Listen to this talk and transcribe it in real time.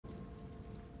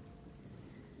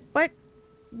What?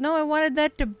 No, I wanted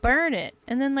that to burn it.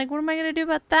 And then, like, what am I gonna do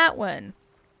about that one?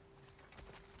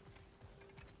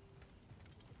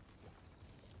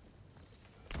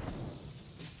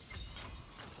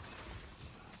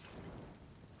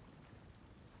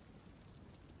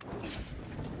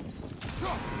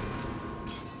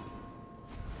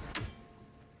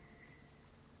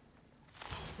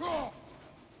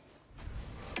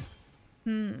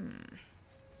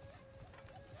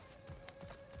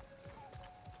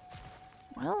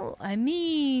 Well, I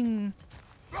mean...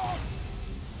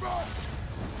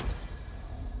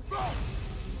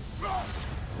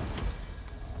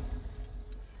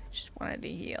 Just wanted to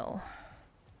heal.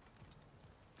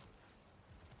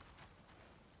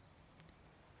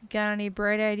 Got any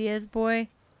bright ideas, boy?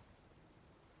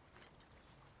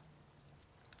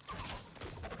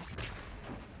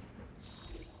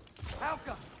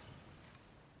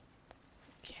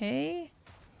 Okay.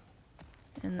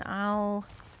 And I'll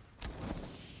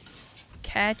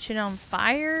catch it on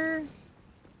fire.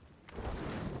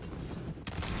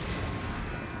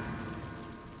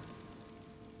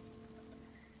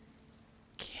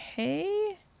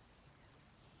 Okay.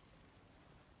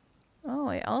 Oh,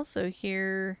 I also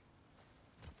hear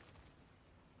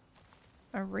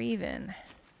a raven.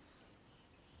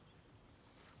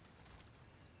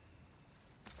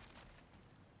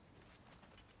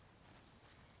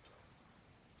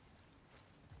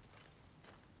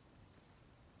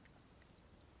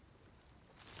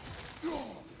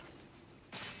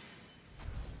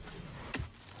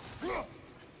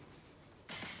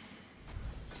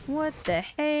 What the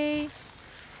hey?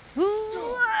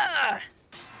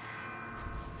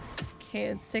 Okay,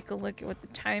 let's take a look at what the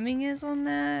timing is on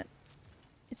that.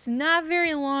 It's not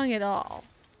very long at all.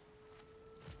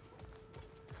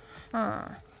 Huh.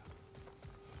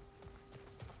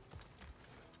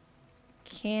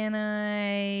 Can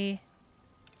I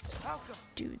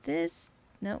do this?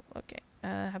 No, okay.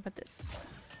 How about this?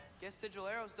 Guess sigil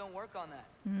arrows don't work on that.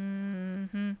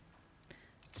 Mm-hmm.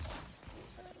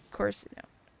 Of course, no.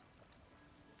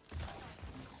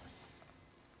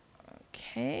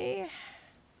 Okay.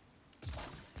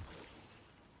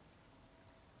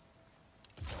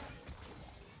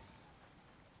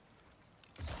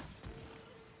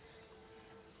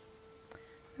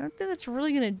 I don't think that's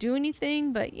really gonna do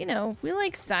anything, but you know, we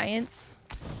like science.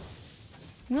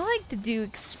 We like to do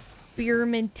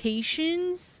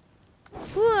experimentations.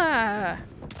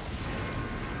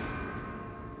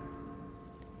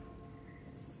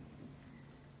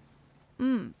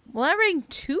 Well, I rang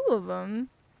 2 of them.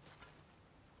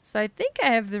 So I think I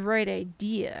have the right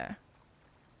idea.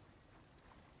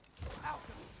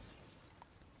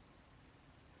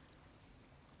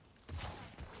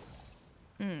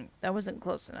 That wasn't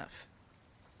close enough.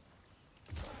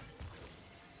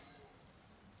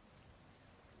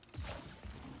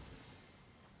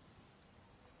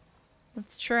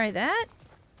 Let's try that.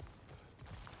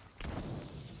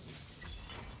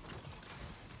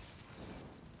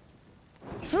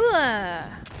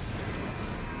 Hooah!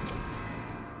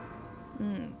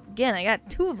 Again, I got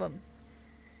 2 of them.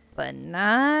 But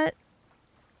not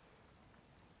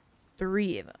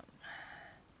 3 of them.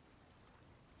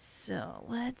 So,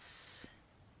 let's...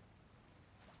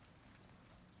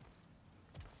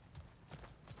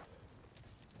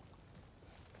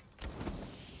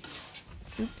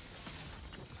 Oops.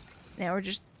 Now we're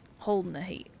just holding the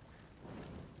heat.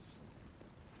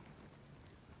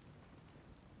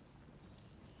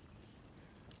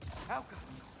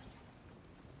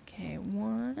 Okay,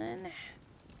 1.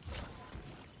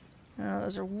 Oh,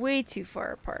 those are way too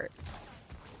far apart.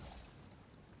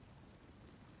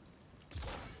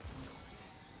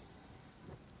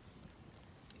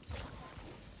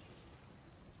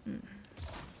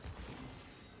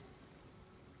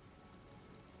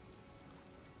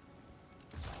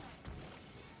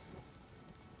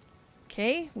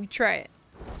 Okay, we try it.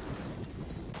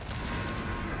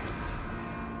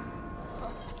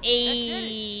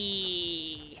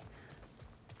 Ayy.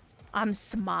 I'm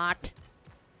smart.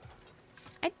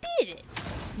 I did it.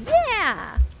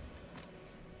 Yeah.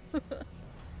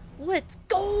 Let's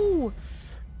go.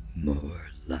 More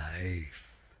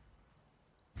life.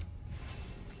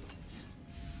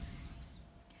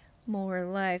 More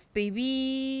life,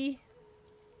 baby.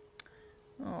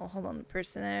 Oh, hold on. The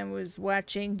person I was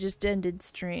watching just ended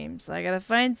stream, so I gotta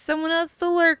find someone else to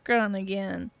lurk on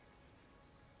again.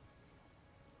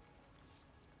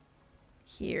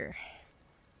 Here.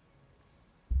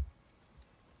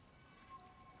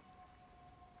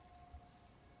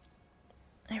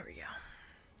 There we go.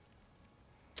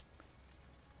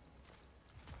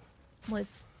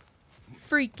 Let's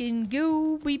freaking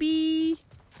go, baby.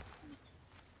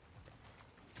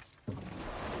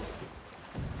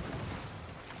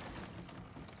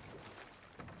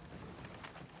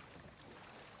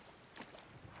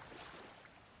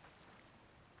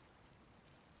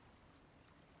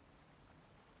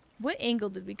 What angle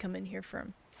did we come in here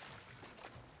from?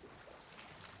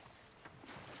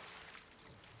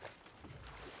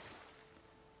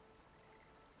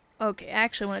 Okay, I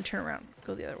actually want to turn around.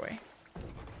 Go the other way.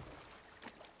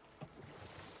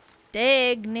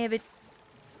 Dag nabbit.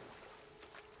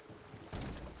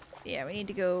 Yeah, we need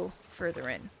to go further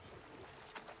in.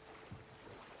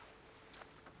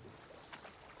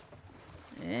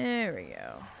 There we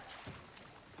go.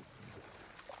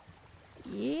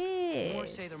 Yes. More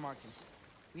say their markings.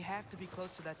 We have to be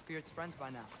close to that spirit's friends by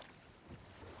now.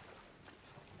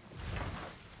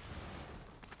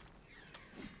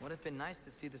 Would have been nice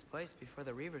to see this place before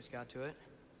the Reavers got to it.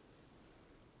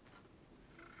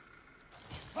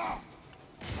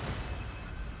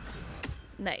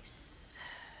 Nice.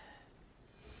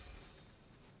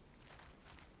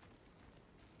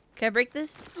 Can I break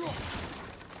this?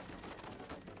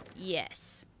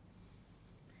 Yes.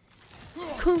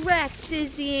 Correct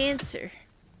is the answer.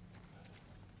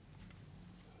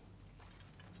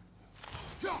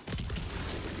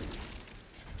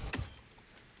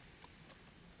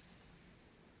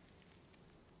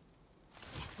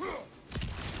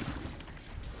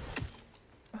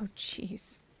 Oh,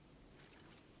 jeez.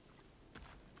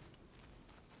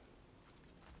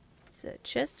 There's a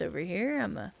chest over here.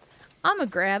 I'ma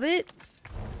grab it.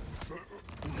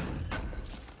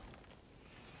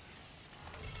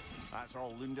 That's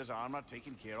all Lunda's armor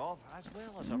taken care of, as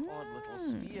well as her odd little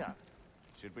spear.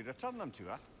 Should we return them to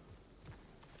her?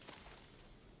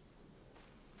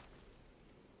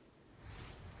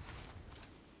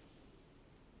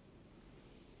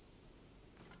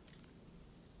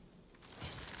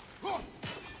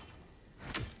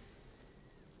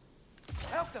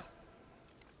 Elka!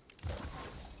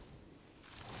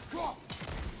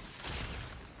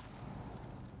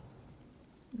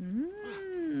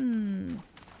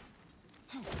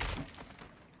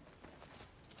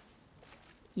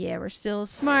 Yeah, we're still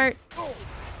smart.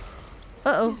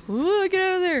 Uh-oh. Ooh, get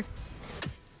out of there.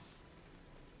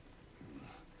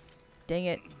 Dang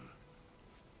it.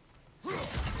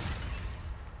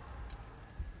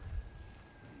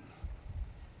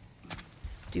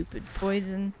 Stupid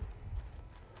poison.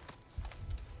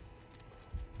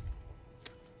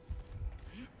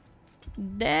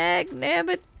 Dag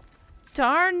nabbit.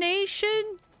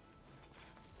 Tarnation.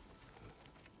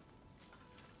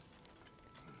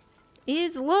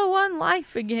 Is low on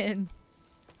life again.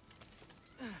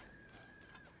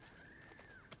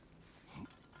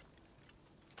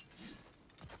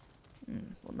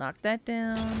 We'll knock that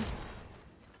down.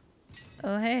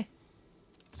 Oh, hey.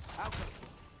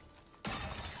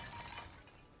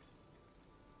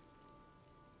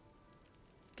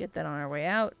 Get that on our way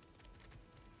out.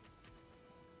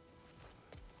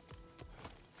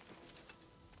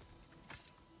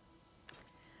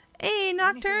 Hey,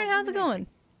 Nocturne, how's it going?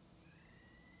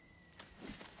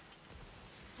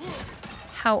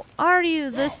 How are you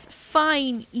this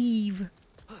fine eve?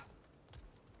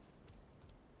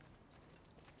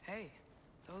 Hey,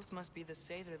 those must be the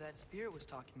Sather that spirit was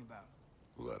talking about.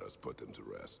 Let us put them to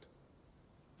rest.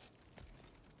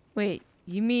 Wait,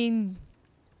 you mean...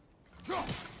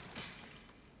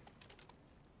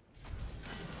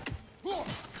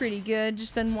 Pretty good,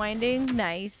 just unwinding.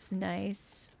 Nice,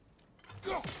 nice.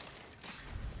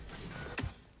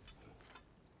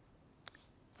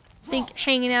 Think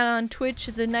hanging out on Twitch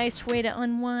is a nice way to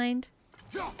unwind.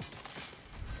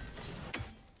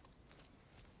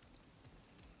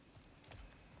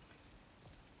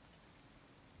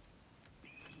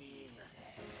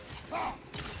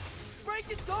 Break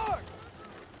the door!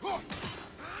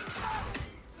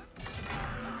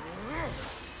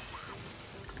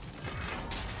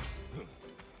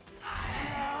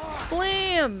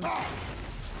 Blam!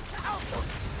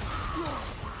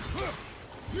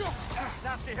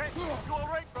 Nasty hit! You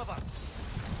alright, brother?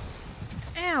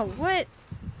 Ow, what?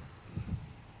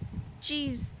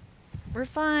 Jeez. We're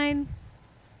fine.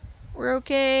 We're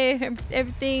okay.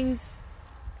 Everything's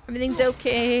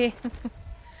okay.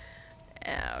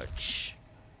 Ouch.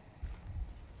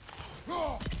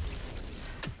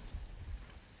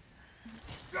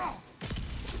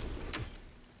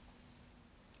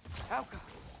 Elka!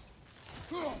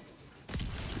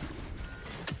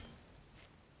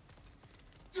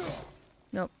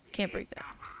 Nope, can't break that.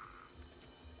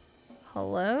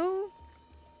 Hello?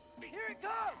 Here it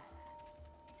comes!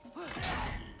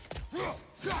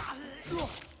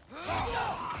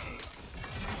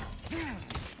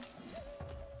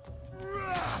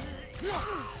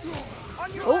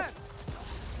 On your Oh! left!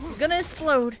 We're gonna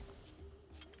explode.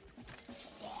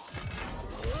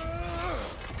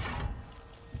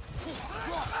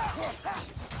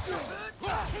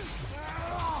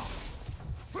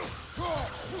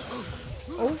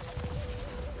 Oh.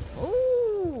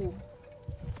 Oh.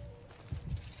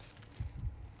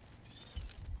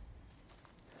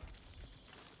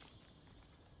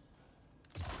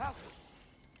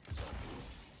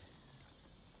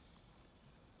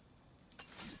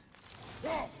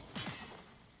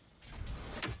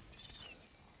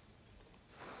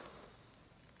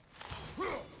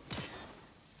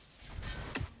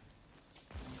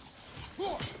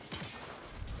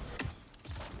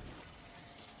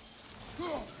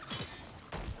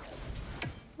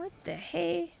 What the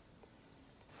hey?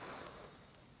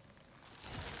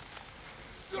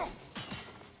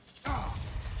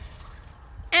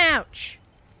 Ouch!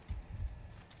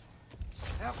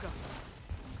 Oh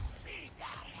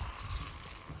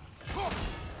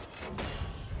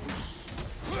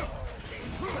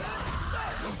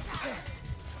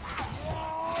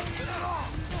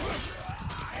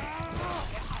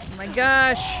my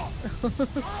gosh!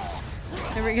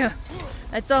 There we go.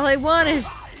 That's all I wanted.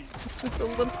 Just a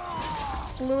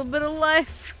little bit of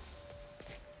life.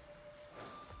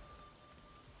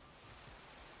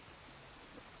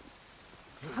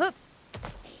 Hup.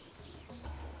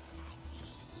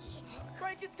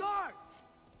 Break its guard!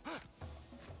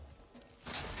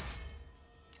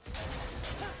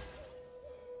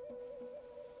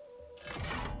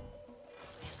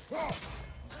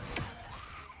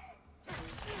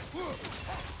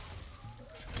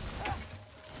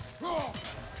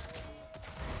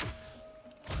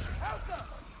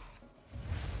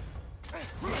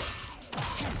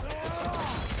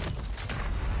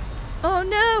 Oh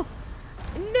no!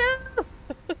 No!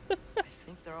 I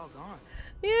think they're all gone.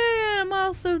 Yeah, I'm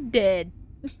also dead.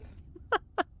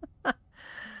 That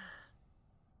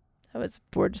was a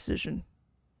poor decision.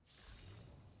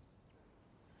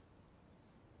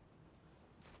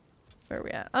 Where are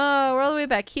we at? Oh, we're all the way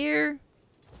back here.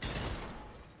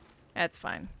 That's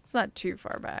fine. It's not too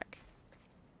far back.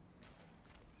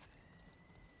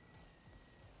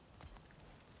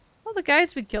 Well, the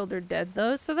guys we killed are dead,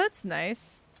 though, so that's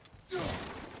nice. It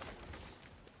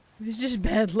was just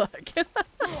bad luck.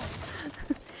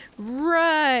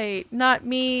 Right. Not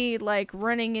me, like,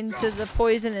 running into the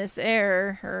poisonous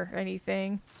air or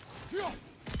anything.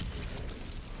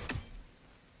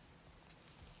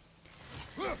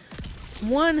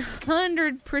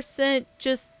 100%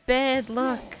 just bad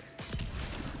luck.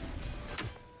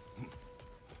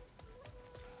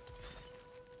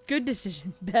 Good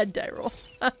decision. Bad die roll.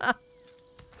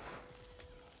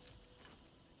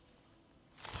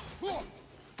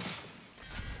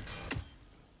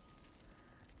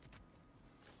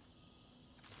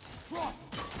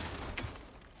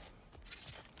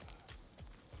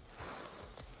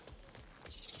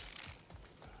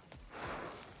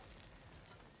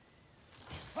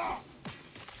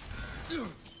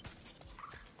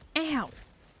 Ow.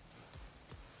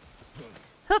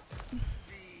 Hup.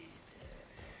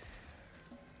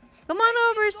 Come on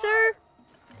over, sir.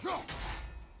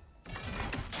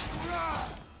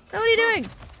 What are you doing?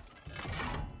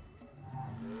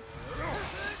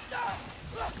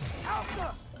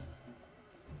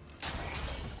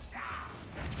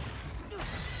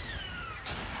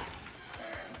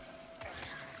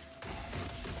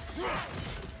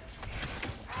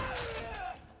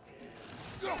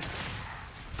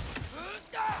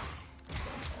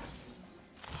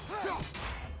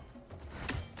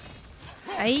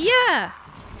 Hiya!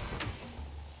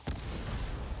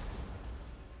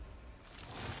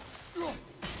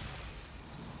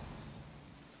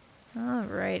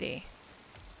 Alrighty.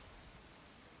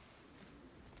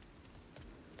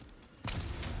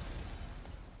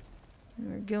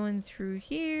 We're going through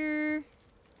here.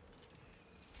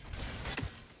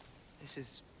 This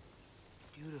is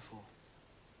beautiful.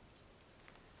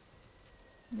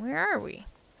 Where are we?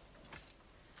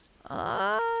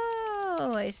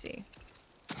 Oh, I see.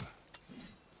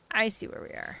 I see where we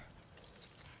are.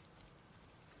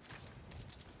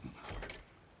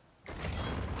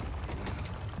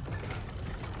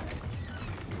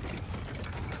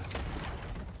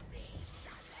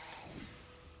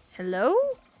 Hello?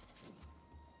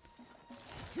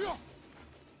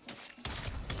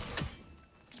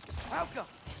 Alka!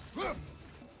 Blam!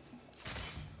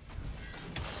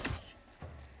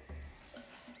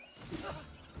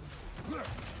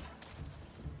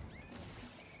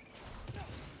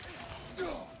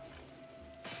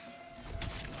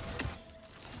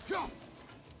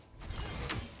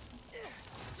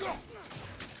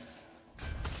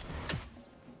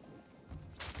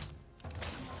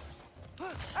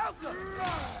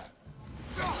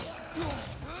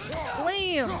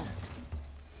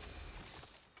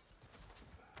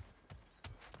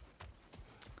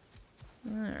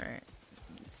 Alright.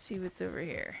 Let's see what's over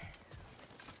here.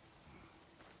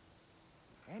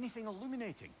 Anything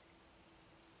illuminating?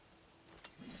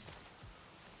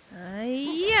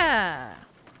 Yeah.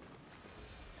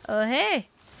 Oh, hey.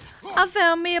 I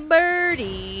found me a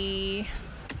birdie.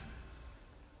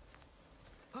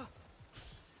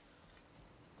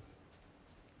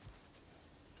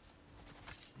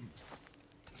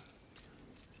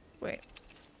 Wait.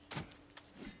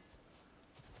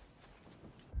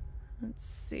 Let's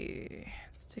see.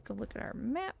 Let's take a look at our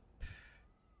map.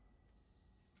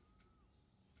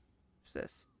 What's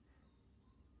this?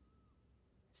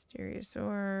 Mysterious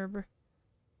orb.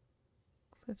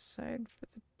 Cliffside for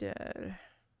the dead.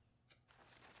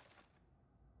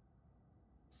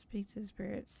 Speak to the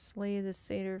spirits. Slay the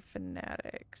satyr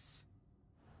fanatics.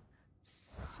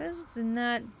 Says it's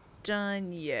not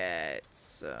done yet,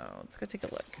 so let's go take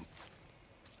a look.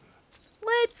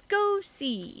 Let's go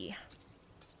see.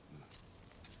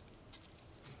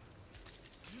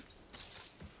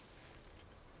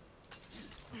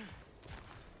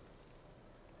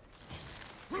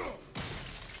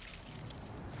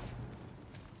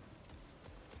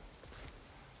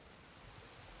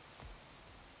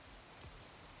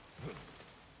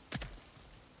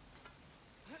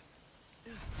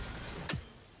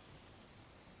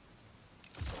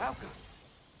 Welcome.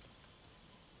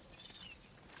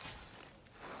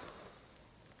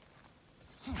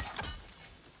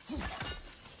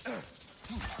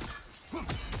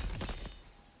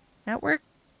 That work?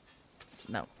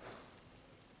 No.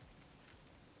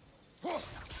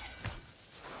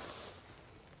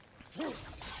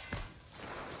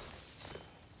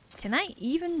 Can I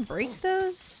even break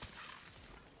those?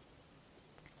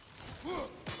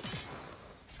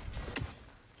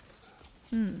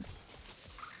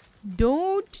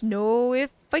 Don't know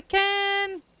if I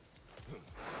can.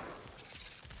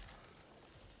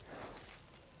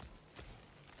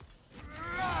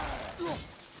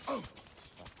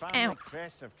 The family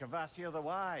crest of Cavassier the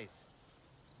Wise.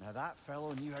 Now that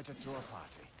fellow knew how to throw a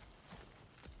party.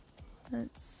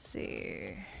 Let's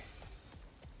see.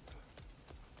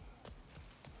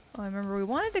 Oh, I remember we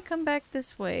wanted to come back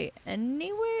this way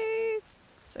anyway,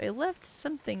 so I left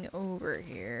something over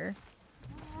here.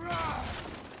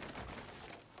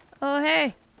 Oh,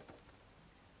 hey.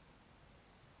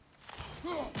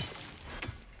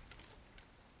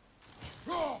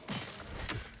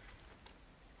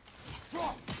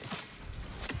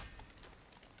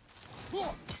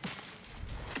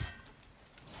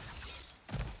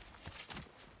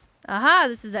 Aha,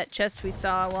 this is that chest we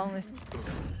saw while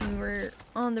we were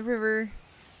on the river.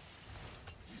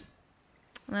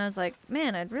 And I was like,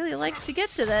 man, I'd really like to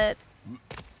get to that. You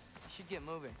should get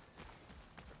moving.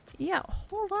 Yeah,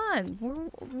 hold on.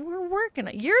 We're working.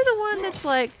 You're the one that's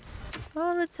like,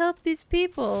 oh, let's help these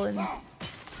people. And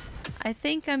I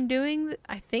think I'm doing...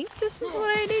 I think this is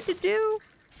what I need to do.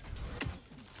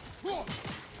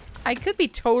 I could be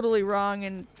totally wrong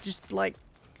and just like...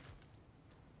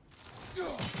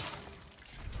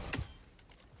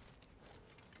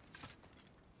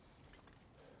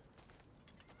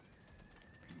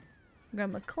 I'm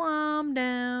gonna climb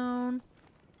down.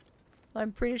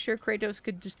 I'm pretty sure Kratos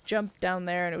could just jump down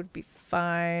there and it would be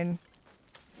fine.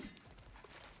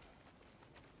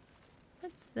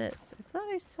 What's this? I thought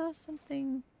I saw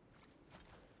something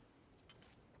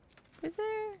over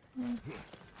there. Hmm.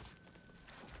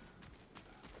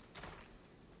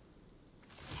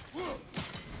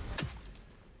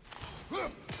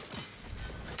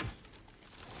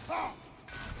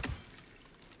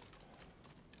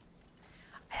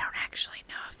 I don't actually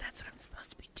know if that's what I'm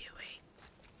supposed to be doing.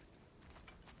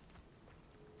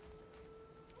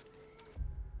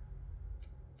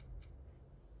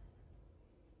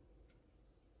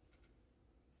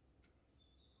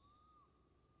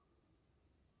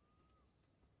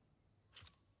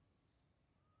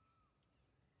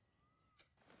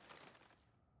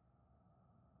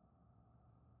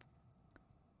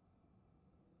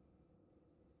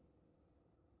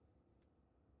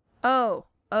 Oh,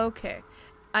 okay.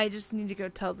 I just need to go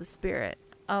tell the spirit.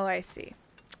 Oh, I see.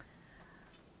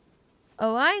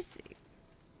 Oh, I see.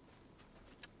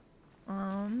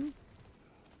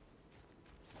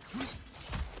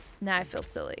 Now I feel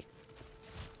silly.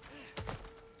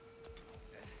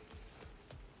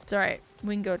 It's alright.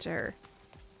 We can go to her.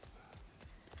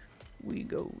 We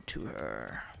go to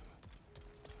her.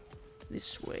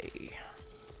 This way.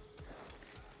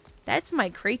 That's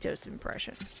my Kratos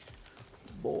impression.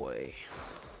 Boy.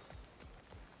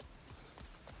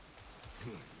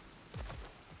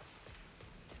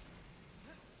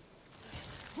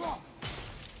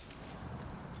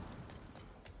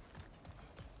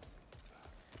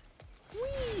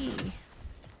 Whee!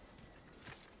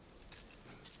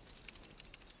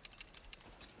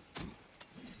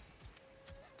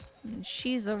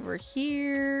 she's over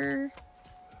here.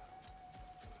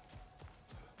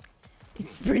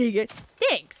 It's pretty good.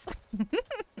 Thanks.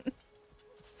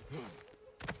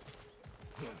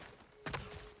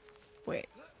 Wait.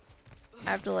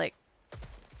 I have to like...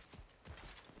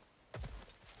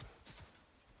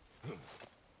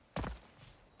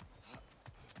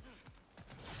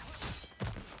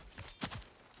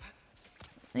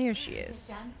 There she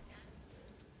is.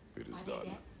 It is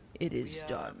done. It is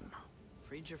done.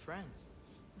 Freed your friends.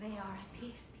 They are at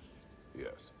peace.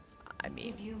 Yes. I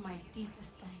mean, Give you my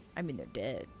deepest thanks. they're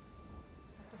dead.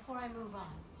 But before I move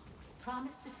on,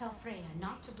 promise to tell Freya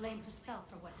not to blame herself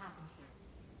for what happened here.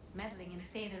 Meddling in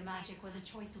Sather magic was a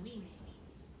choice we made.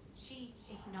 She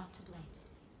is not to blame.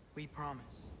 We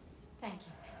promise. Thank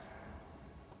you.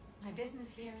 My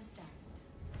business here is done.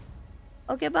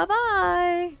 Okay,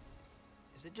 bye-bye.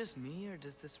 Is it just me, or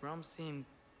does this realm seem,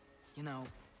 you know,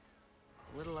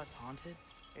 a little less haunted?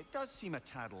 It does seem a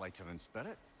tad lighter in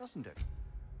spirit, doesn't it?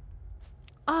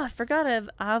 Oh, I forgot I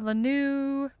have a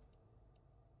new...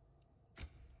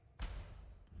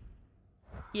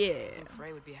 Yeah. I think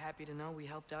Frey would be happy to know we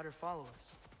helped out her followers.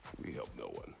 We helped no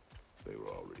one. They were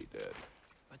already dead.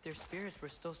 But their spirits were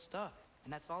still stuck,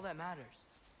 and that's all that matters.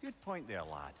 Good point there,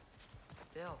 lad.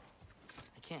 Still,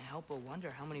 I can't help but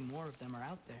wonder how many more of them are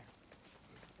out there.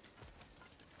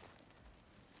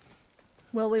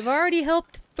 Well, we've already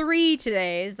helped 3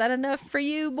 today. Is that enough for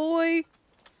you, boy?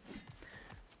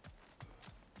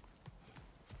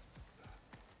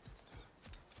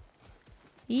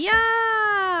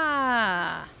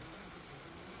 Yeah!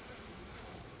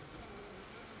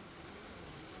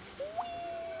 Whee!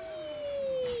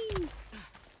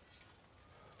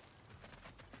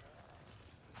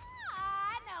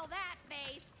 I know that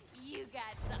face. You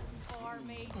got something for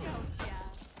me, don't ya?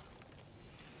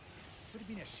 Would have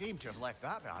been a shame to have left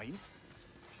that behind.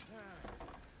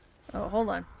 Oh, hold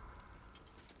on.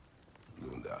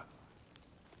 Lunda.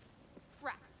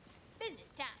 Right.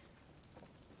 Business time.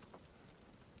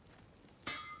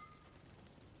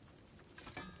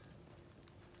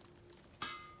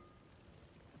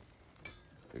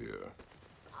 Here.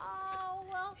 Oh,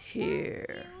 well, Here.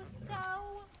 thank you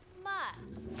so much.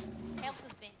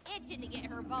 Elsa's been itching to get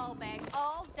her ball back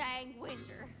all dang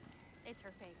winter. It's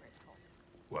her favorite hole.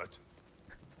 What?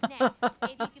 Now,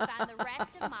 if you can find the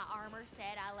rest of my armor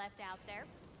set I left out there,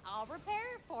 I'll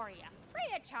repair it for you.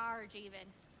 Free of charge,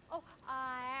 even. Oh,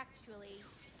 actually,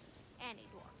 any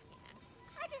dwarf can.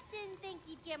 I just didn't think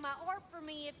you'd get my orb for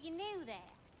me if you knew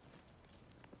that.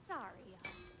 Sorry,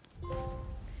 y'all.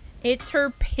 It's her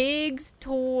pig's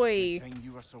toy. Thing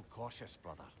you were so cautious,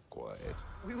 brother. Quiet.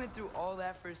 We went through all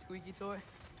that for a squeaky toy.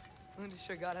 Linda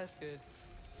sure got us good.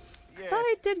 I thought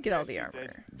I did get all yes, the you armor.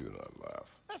 did. Do not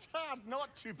laugh. It's hard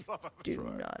not to, brother. Do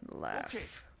not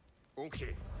laugh.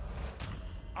 Okay.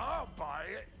 I'll buy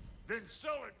it, then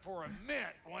sell it for a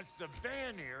mint once the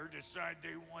Vanir decide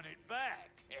they want it back.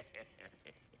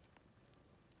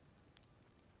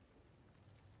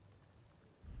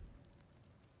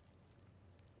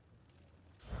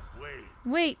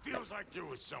 Wait. Feels like there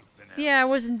was something else. Yeah, I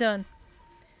wasn't done.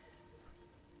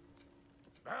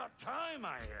 About time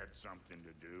I had something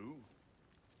to do.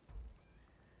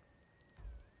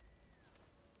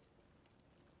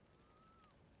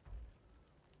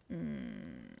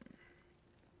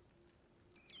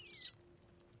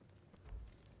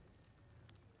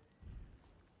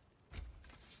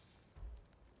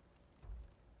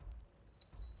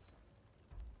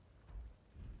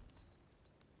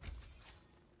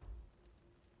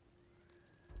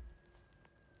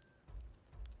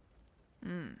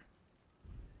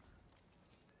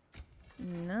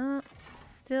 No,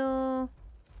 still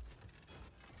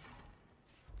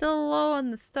low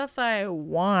on the stuff I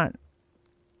want.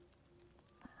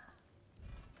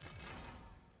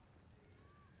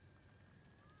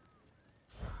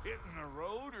 Hitting the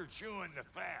road or chewing the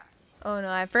fat? Oh no,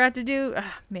 I forgot to do.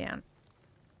 Man.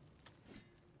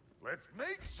 Let's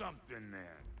make something then.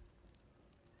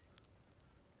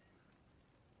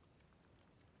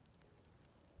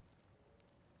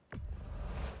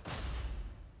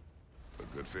 A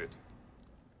good fit.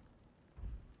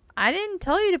 I didn't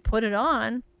tell you to put it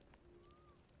on.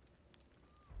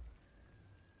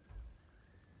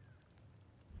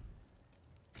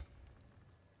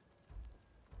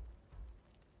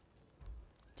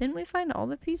 Didn't we find all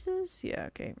the pieces? Yeah,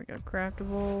 okay, we got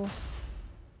craftable.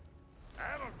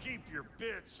 That'll keep your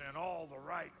bits in all the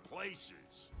right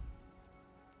places.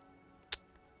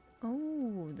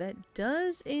 Oh, that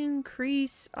does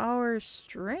increase our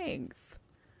strength.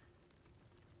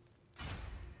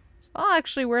 So I'll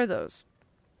actually wear those.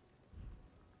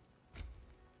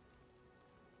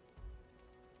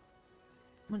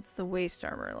 What's the waist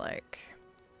armor like?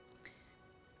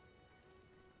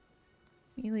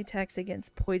 Melee attacks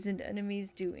against poisoned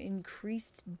enemies do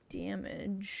increased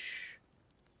damage.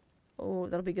 Oh,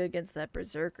 that'll be good against that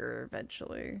berserker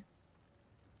eventually.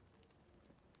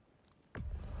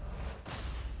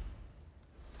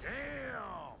 Damn!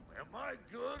 Am I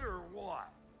good or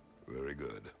what? Very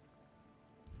good.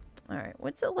 Alright,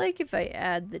 what's it like if I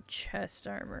add the chest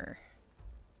armor?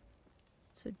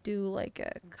 So do like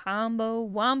a combo,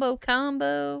 wombo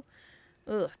combo.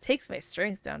 Ugh, takes my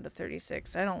strength down to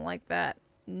 36. I don't like that.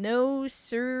 No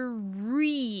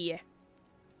siree.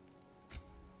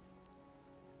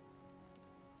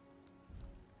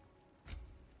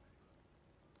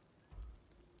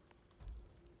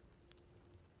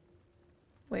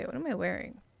 Wait, what am I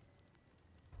wearing?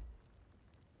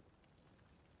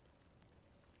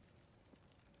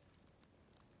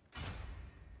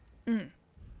 I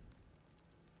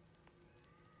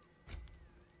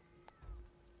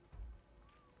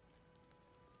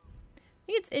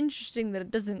think it's interesting that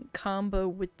it doesn't combo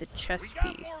with the chest We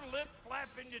got piece. more lip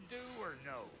flapping to do or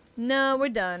no? No, we're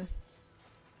done.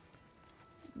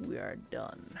 We are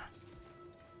done.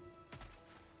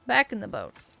 Back in the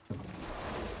boat.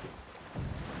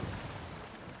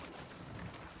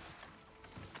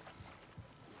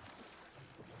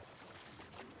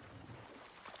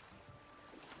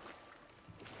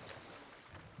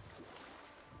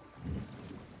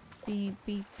 Beep,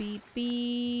 beep, beep,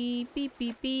 beep, beep,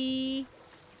 beep, beep.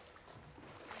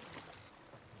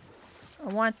 I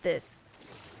want this.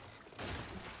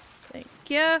 Thank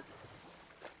you.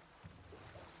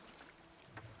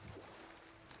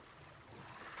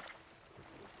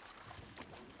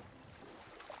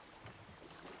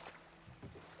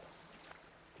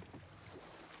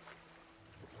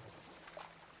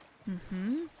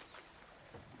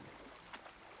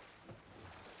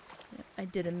 I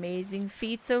did amazing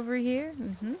feats over here.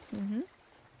 And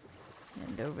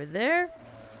over there.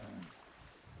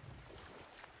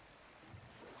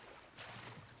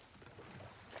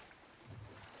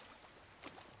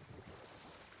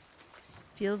 This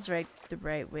feels right the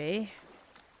right way.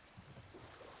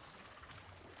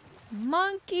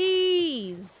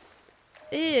 Monkeys!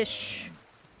 Ish.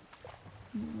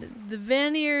 The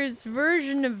Vanier's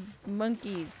version of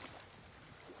monkeys.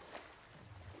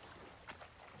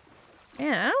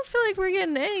 Man, I don't feel like we're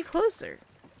getting any closer.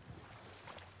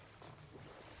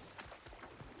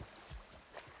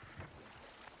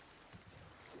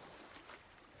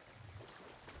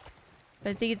 But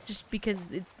I think it's just because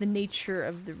it's the nature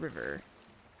of the river.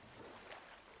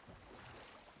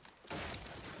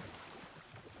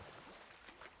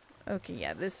 Okay,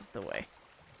 yeah, this is the way.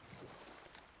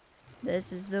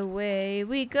 This is the way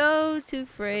we go to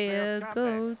Freya,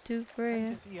 go to Time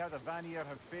Freya. to see how the Vanir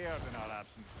have fared in our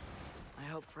absence. I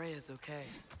hope Freya's okay.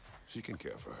 She can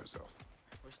care for herself.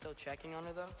 We're still checking on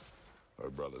her, though?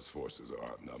 Her brother's forces are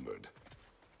outnumbered,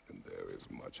 and there is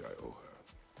much I owe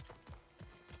her.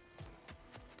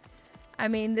 I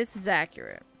mean, this is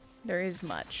accurate. There is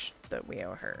much that we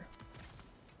owe her.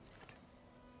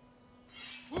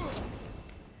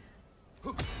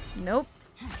 Nope.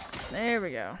 There we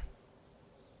go.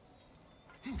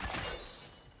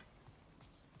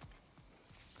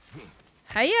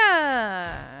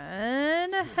 Hiya!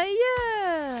 And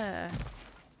hiya!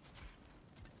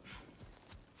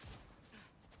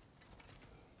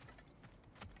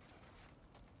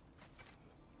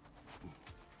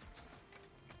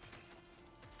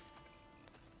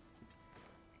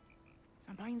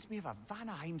 Reminds me of a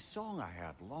Vanaheim song I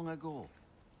heard long ago.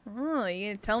 Oh, you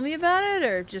gonna tell me about it,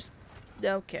 or just...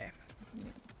 Okay.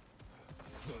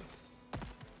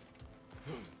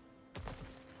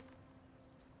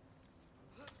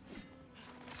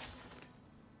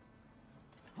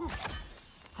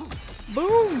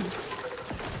 Boom!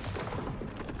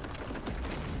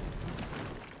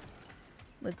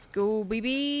 Let's go,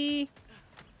 baby!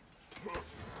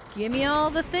 Give me all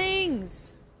the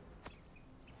things!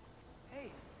 Hey,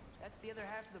 that's the other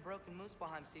half of the broken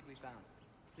Muspelheim seed we found.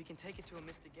 We can take it to a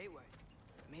Mystic Gateway.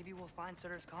 Maybe we'll find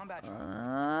Surtur's combat.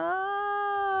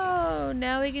 Oh,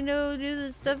 now we can go do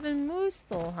the stuff in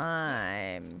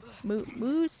Muspelheim.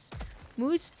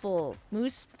 Mooseful,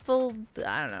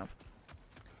 I don't know.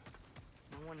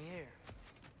 No one here.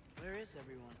 Where is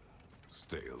everyone?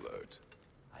 Stay alert.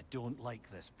 I don't like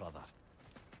this, brother.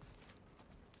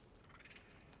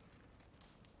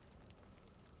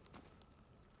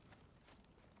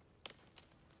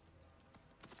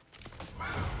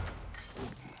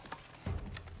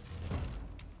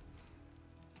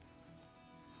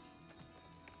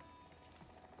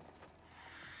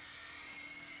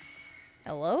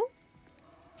 Hello?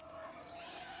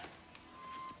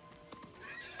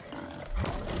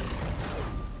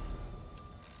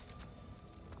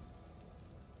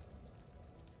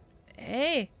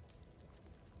 Hey.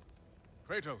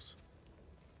 Kratos.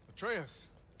 Atreus.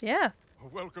 Yeah. A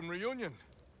welcome reunion.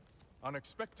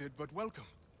 Unexpected, but welcome.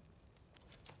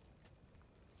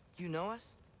 You know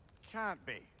us? Can't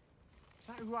be. Is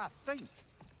that who I think?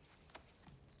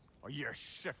 Oh, you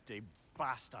shifty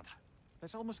bastard.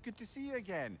 It's almost good to see you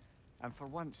again. And for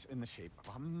once in the shape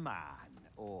of a man,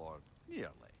 or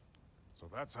nearly. So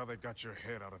that's how they got your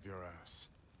head out of your ass.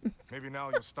 Maybe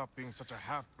now you'll stop being such a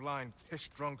half-blind,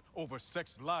 piss-drunk,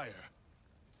 oversexed liar.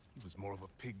 He was more of a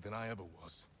pig than I ever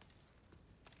was.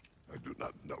 I do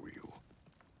not know you.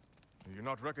 Do you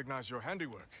not recognize your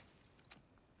handiwork?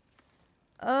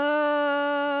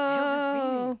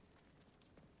 Oh.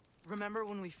 Remember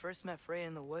when we first met Freya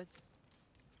in the woods?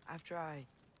 After I...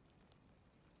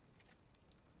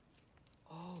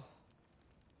 Oh.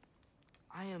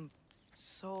 I am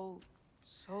so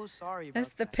sorry about That's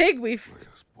the that. pig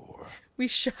Freya's boar. we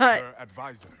shot. Her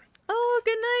advisor, Oh,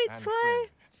 good night, And Sly. friend.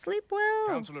 Sleep well.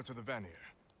 counselor to the Vanir.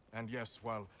 And yes,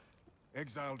 while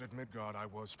exiled at Midgard, I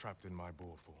was trapped in my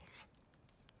boar form.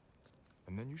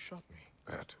 And then you shot me.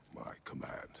 At my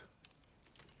command.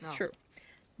 It's No. true.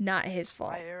 Not his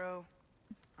fault. My arrow,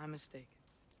 my mistake.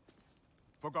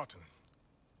 Forgotten.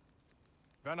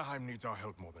 Vanaheim needs our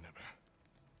help more than ever.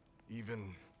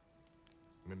 Even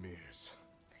Mimir's.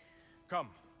 Come.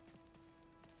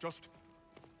 Just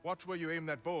watch where you aim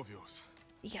that bow of yours.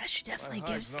 Yeah, I should definitely My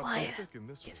give hide's not so Sly thick in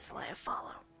this give one. Sly a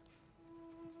follow.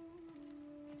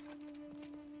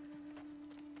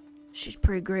 She's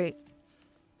pretty great.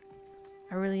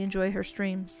 I really enjoy her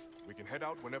streams. We can head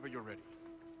out whenever you're ready.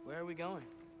 Where are we going?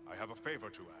 I have a favor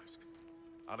to ask.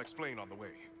 I'll explain on the way.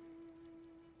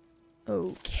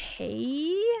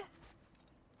 Okay.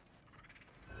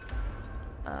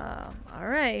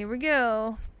 Alright, here we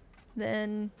go.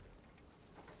 Then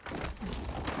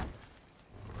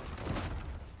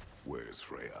Where's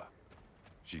Freya?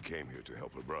 She came here to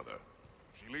help her brother.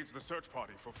 She leads the search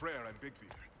party for Freyr and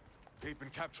Bigvir. They've been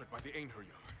captured by the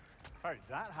Einherjar. How'd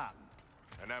that happen?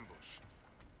 An ambush.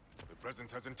 The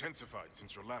presence has intensified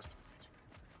since your last visit.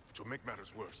 To make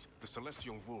matters worse, the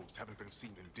Celestial Wolves haven't been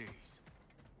seen in days.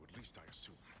 Or at least I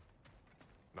assume.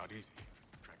 Not easy,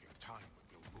 tracking time with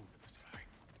no moon in the sky.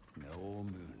 No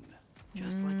moon.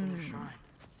 Just like in the shrine.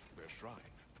 Their shrine.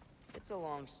 It's a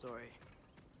long story.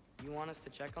 You want us to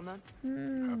check on them?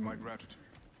 You have my gratitude.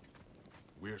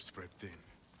 We're spread thin.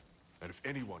 And if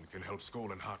anyone can help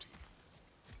Skoll and Hati,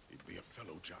 it'd be a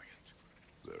fellow giant.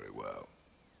 Very well.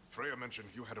 Freya mentioned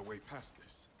you had a way past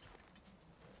this.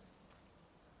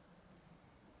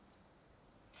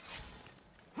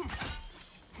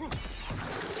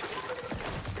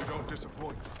 You don't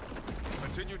disappoint.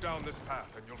 Continue down this path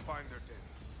and you'll find their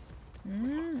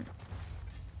dens.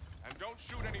 And don't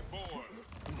shoot any boars.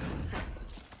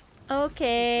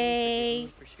 okay.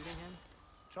 For shooting him?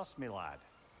 Trust me, lad.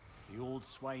 If the old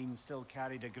swine still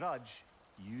carried a grudge,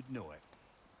 you'd know it.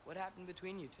 What happened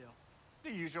between you two?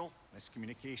 The usual.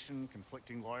 Miscommunication,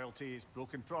 conflicting loyalties,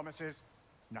 broken promises.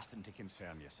 Nothing to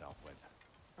concern yourself with.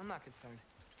 I'm not concerned.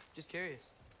 Just curious.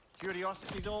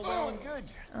 Curiosity's all well and good.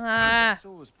 Ah,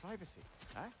 So is privacy,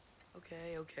 huh?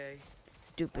 Okay, okay.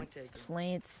 stupid Point taken.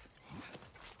 plants.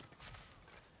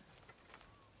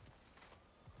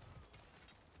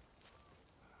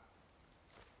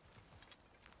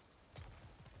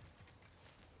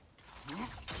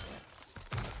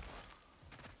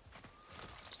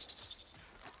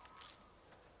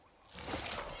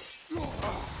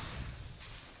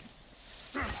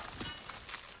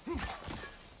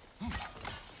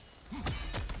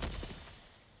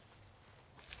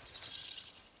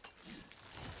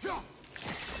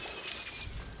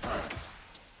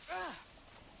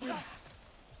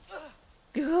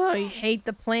 Oh, I hate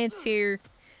the plants here.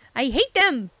 I hate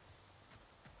them.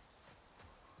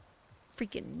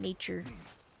 Freaking nature.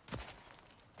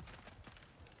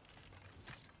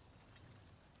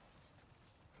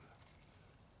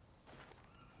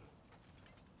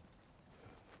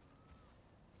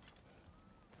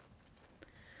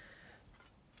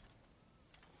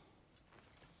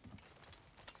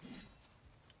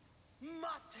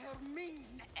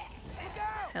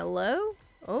 Hello?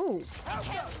 Oh.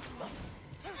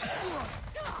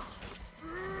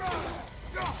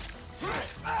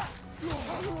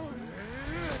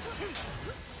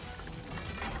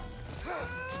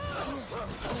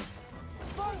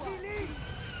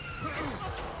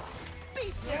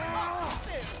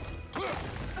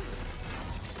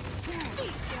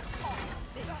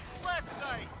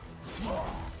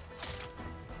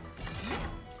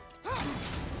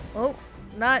 Oh,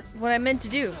 not what I meant to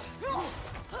do.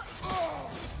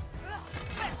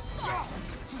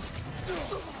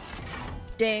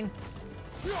 Dang.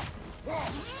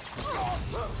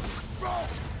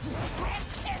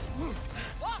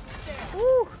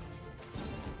 Woo.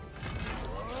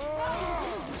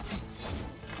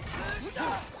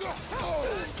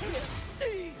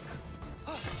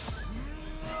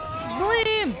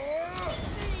 Blame.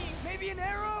 Maybe an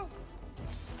arrow?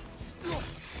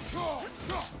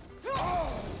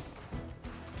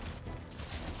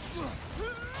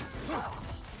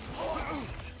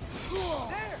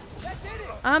 There! That did it!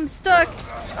 I'm stuck.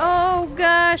 Oh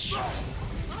gosh.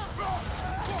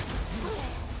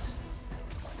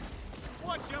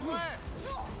 Watch your left!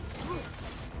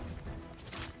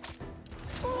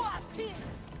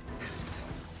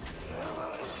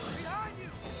 Behind you!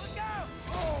 Look out!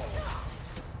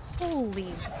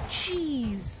 Holy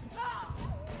jeez.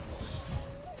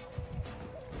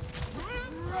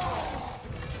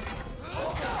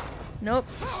 Nope.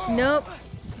 Nope.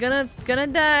 Gonna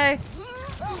die.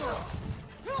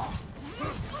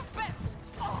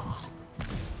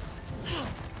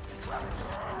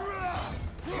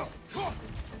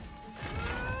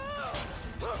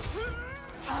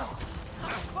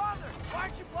 Father, why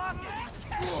aren't you blocking?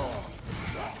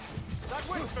 That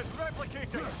wisp is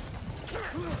replicating!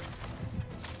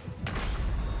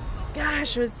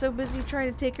 Gosh, I was so busy trying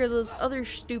to take care of those other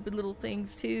stupid little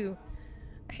things too.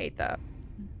 I hate that.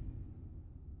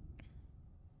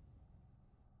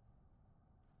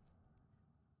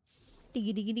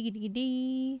 Diggy diggy diggy diggy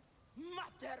dee.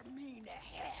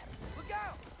 Look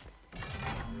out!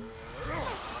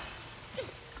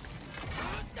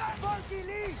 Funky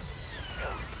Lee!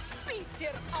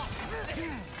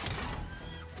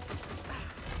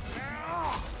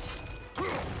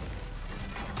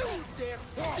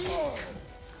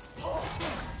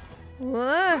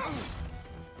 What?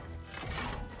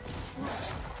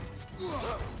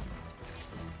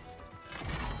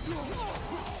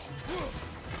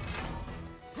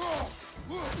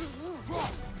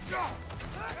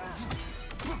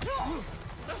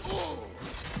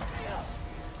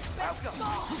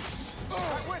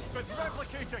 That wisp is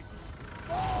replicating!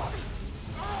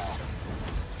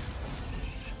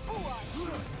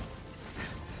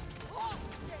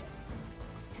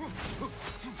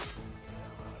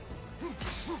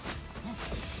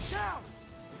 Down!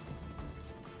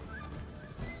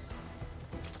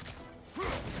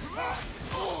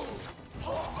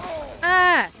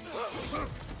 Ah!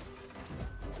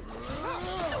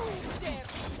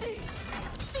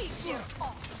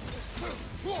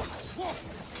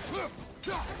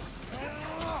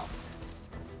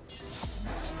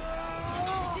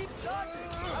 Keep dodging!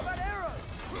 How about arrows?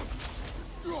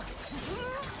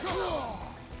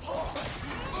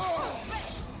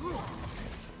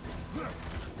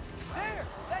 There!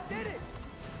 That did it!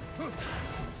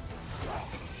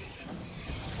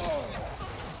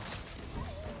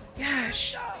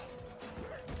 Gosh.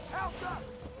 Help up!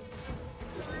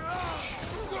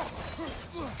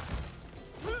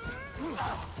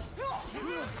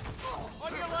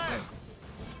 On your left!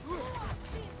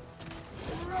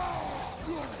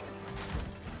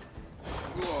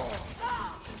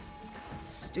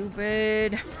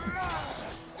 Stupid.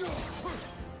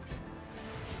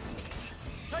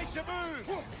 Take the move!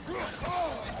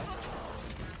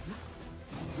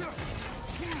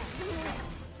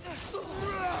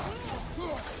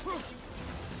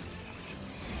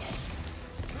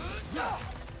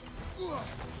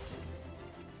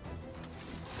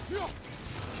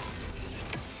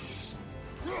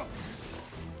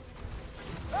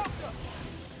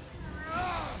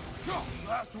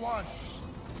 Last one!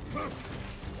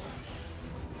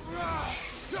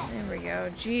 There we go.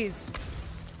 Jeez.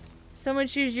 So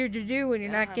much easier to do when you're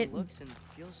not Anaheim getting looks and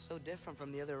feels so different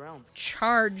from the other realms.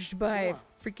 charged by Sure,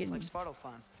 freaking. like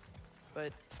Svartalfheim.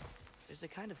 But there's a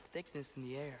kind of thickness in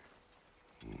the air.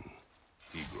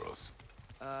 Egros.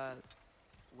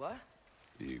 What?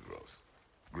 Egros.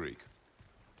 Greek.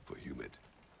 For humid.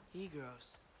 Egros.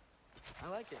 I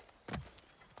like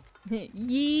it.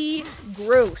 Yee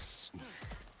gross.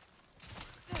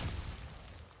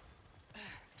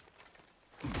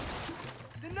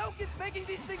 The Noke is making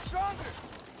these things stronger!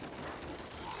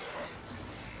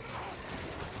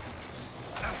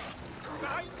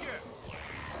 Behind you!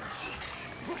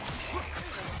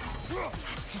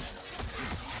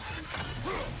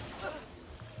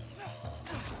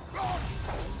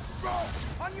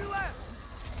 On your left!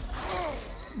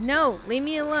 No, leave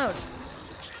me alone.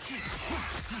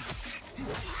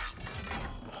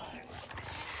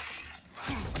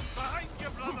 Behind you,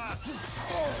 brother!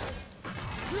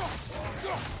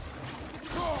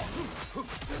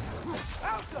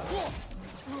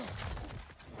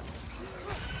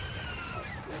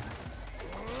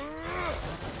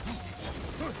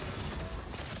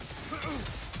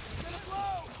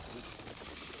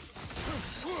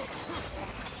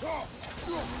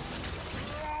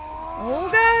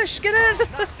 get in!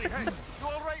 Nasty, hey, you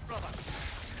all right, brother?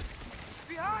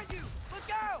 Behind you! Look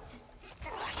out!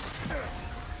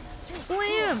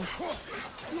 Blam!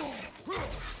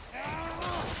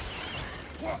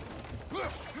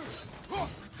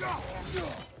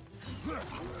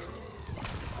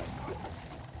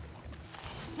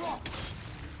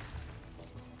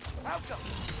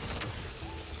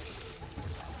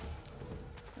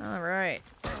 All right.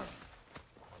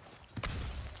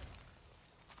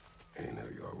 Hey, now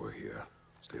y'all were here.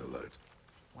 Stay alert.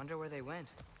 Wonder where they went.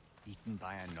 Eaten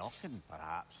by a knocking,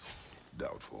 perhaps.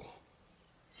 Doubtful.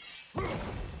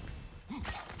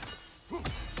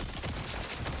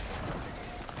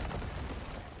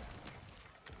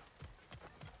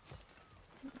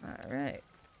 All right.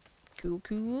 Cool,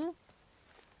 cool.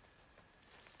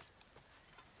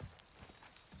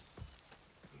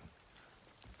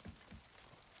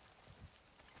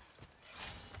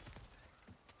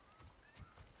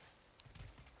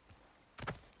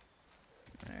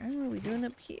 All right, what are we doing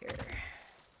up here?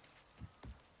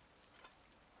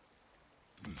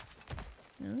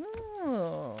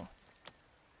 Oh.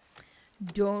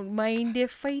 Don't mind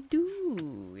if I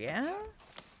do, yeah?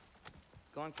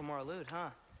 Going for more loot, huh?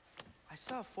 I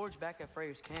saw a forge back at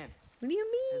Freyr's camp. What do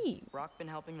you mean? Has Rock been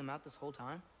helping them out this whole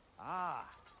time? Ah,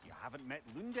 you haven't met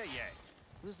Lunda yet.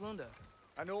 Who's Lunda?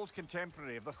 An old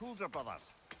contemporary of the Hulder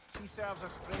brothers. He serves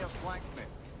as Freyr's blacksmith,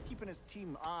 keeping his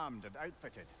team armed and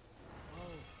outfitted. Oh,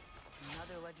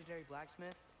 another legendary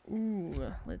blacksmith?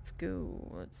 Ooh, let's go.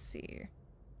 Let's see.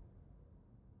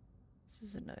 This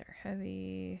is another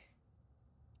heavy.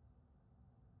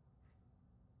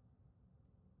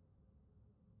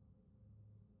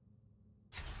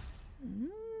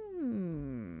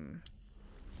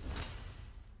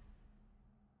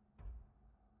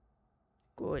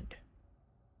 Good.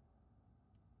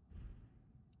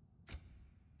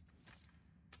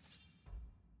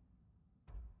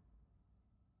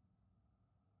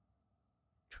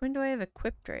 Which one do I have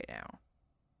equipped right now?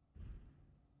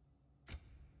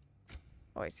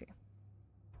 Oh, I see.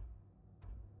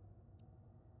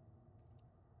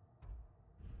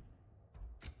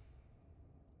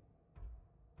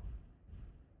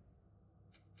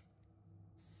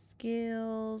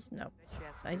 Skills. Nope.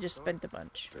 I just spent a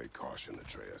bunch. Take caution,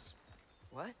 Atreus.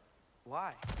 What?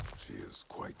 Why? She is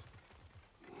quite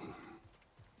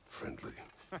friendly.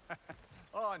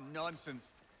 Oh,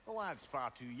 nonsense. The lad's far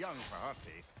too young for her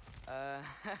taste.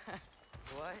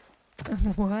 What?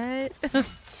 What?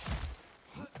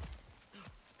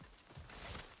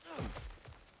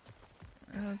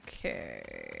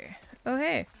 Okay. Oh,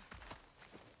 hey.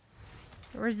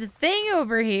 There's a thing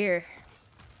over here.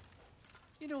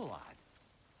 You know, lad,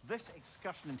 this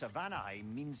excursion into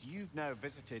Vanaheim means you've now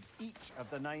visited each of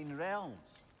the 9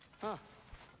 realms. Huh.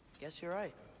 Guess you're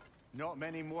right. Not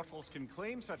many mortals can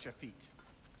claim such a feat.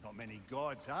 Not many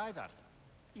gods either.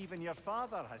 Even your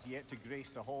father has yet to grace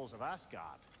the halls of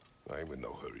Asgard. I am in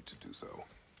no hurry to do so.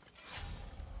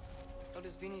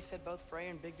 Notice Vini said both Frey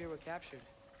and Big Veer were captured.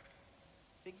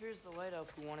 Big Veer's the light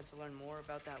elf who wanted to learn more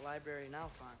about that library in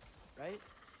Alfheim, right?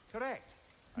 Correct.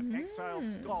 An exiled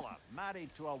scholar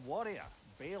married to a warrior,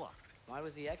 Bela. Why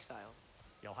was he exiled?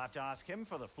 You'll have to ask him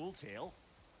for the full tale.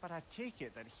 But I take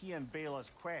it that he and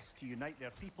Bela's quest to unite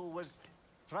their people was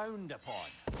frowned upon.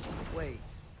 Wait,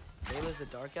 Bela's a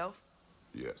dark elf?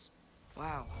 Yes.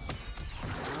 Wow.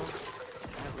 Well,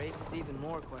 that raises even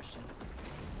more questions.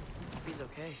 Hope he's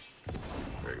okay.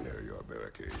 Very near your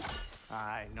barricade.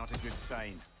 Aye, not a good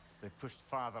sign. They've pushed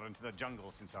farther into the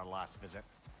jungle since our last visit.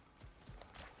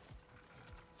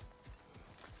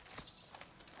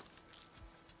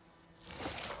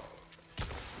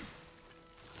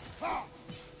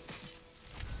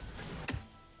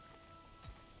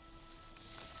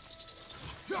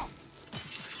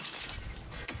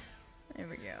 There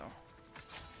we go.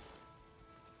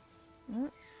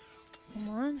 Oh, come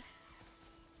on.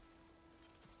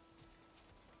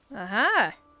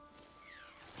 Aha!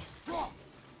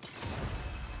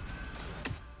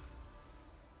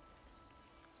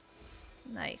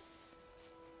 Nice.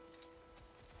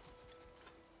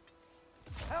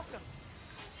 Help him!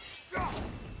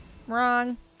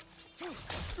 Wrong.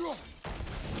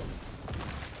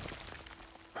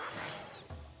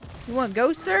 You want to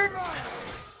go, sir?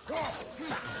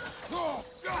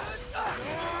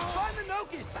 Find the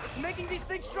Noken! Making these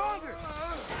things stronger!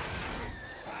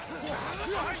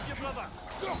 Behind you, brother!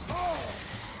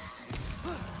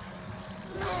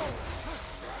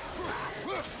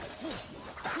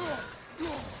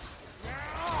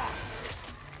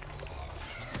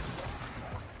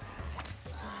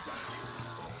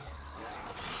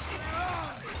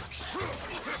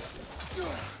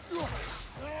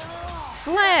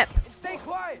 Clap! And stay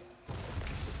quiet.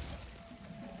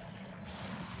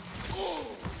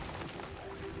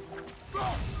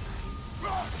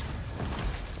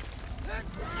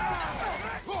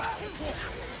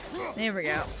 There we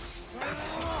go.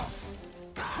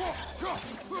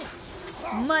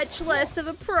 Much less of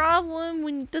a problem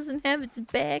when it doesn't have its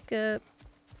backup.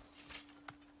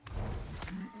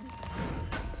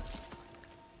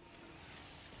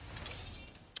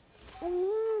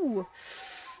 Ooh.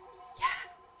 Yeah.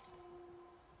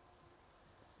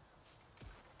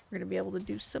 We're gonna be able to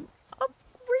do some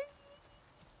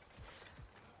upgrades.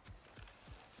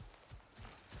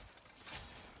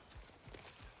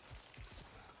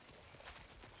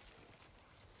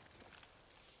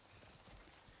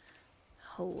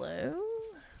 Hello?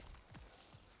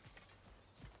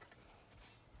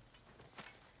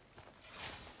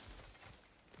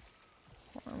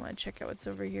 Hold on, I want to check out what's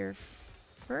over here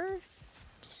first.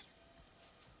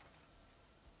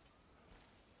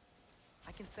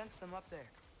 I can sense them up there.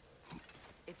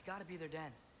 It's gotta be their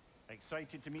den.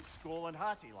 Excited to meet Skull and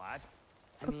Hattie, lad?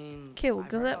 I mean, Okay, we'll I've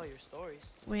go heard that- all your stories.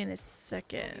 Wait a It'll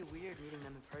second. be weird meeting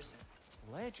them in person.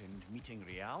 Legend meeting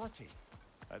reality.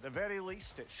 At the very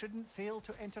least, it shouldn't fail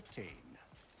to entertain.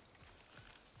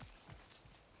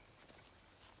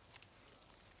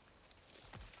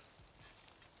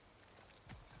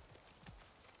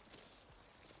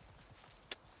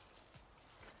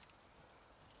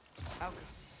 Alka.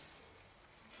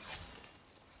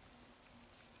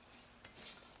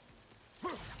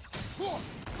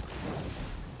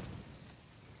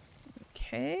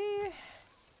 Okay.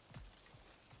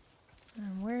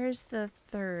 And where's the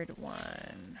third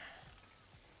one?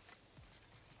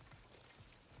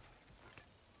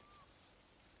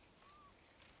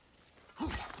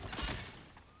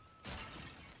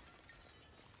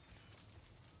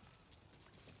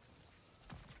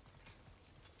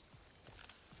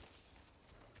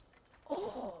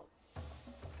 Oh.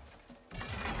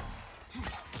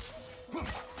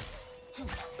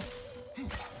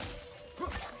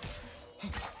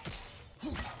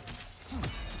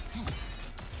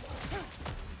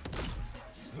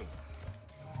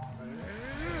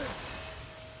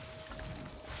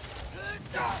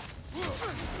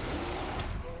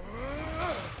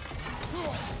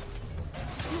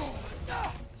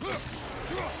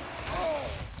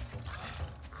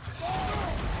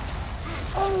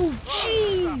 Oh,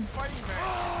 jeez!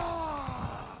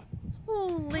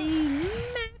 Holy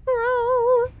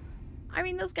mackerel! I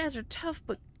mean, those guys are tough,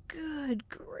 but good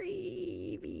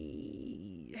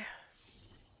gravy.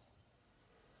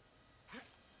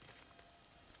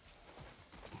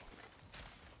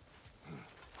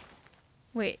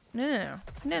 Wait, no.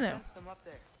 Sense them up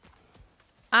there.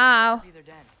 Ow, Be their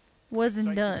den. wasn't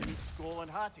Excited done. to meet Skull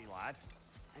and Hattie, lad?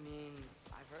 I mean,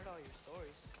 I've heard all your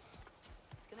stories.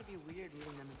 It's gonna be weird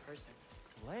meeting them in person.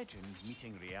 Legend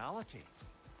meeting reality.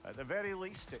 At the very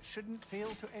least, it shouldn't fail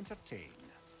to entertain.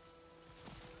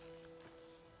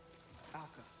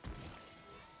 Alka.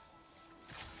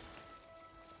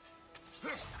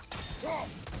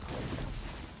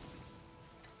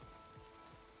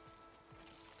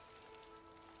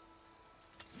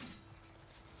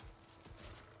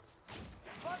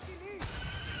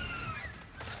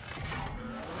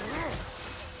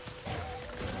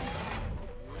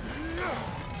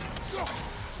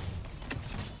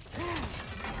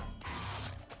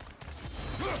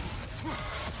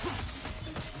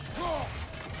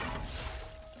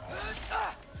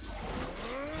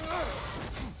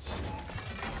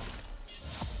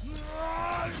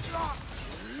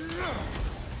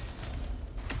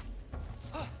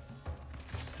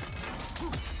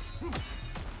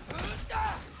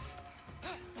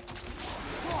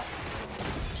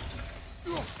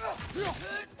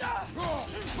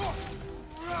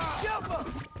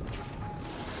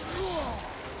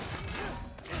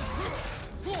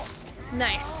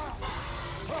 Nice.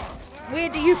 We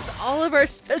had to use all of our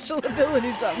special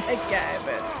abilities on that guy,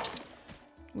 but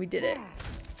we did it.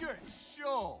 Good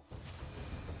show!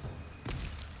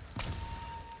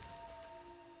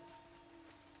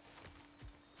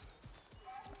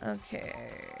 Okay.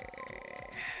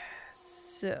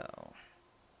 So.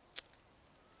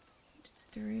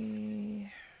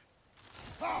 3.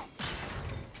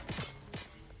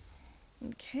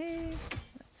 Okay.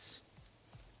 That's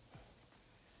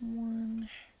 1.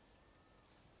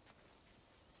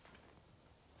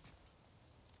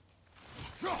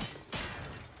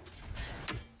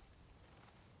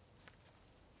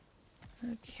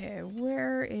 Okay,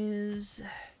 where is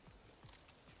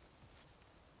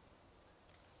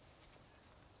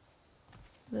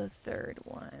the third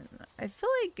one? I feel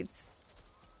like it's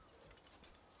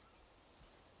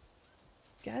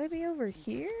Gotta be over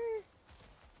here?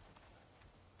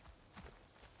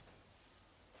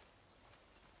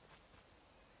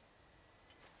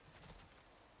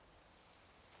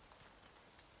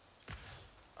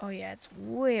 Oh yeah, it's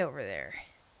way over there.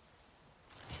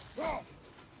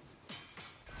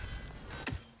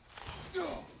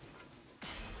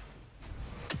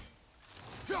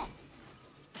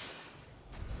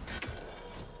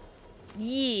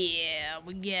 Yeah,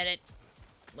 we get it.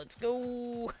 Let's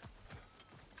go.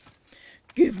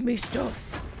 Give me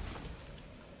stuff.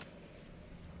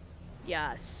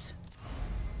 Yes.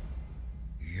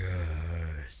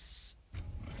 Yes.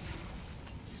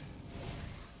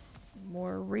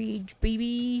 More rage,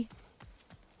 baby.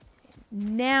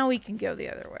 Now we can go the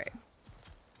other way.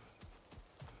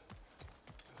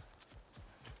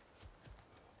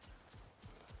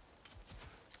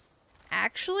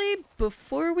 Actually,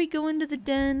 before we go into the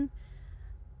den,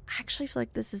 I actually feel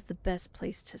like this is the best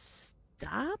place to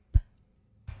stop.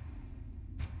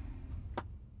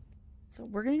 So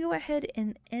we're going to go ahead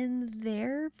and end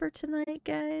there for tonight,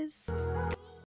 guys.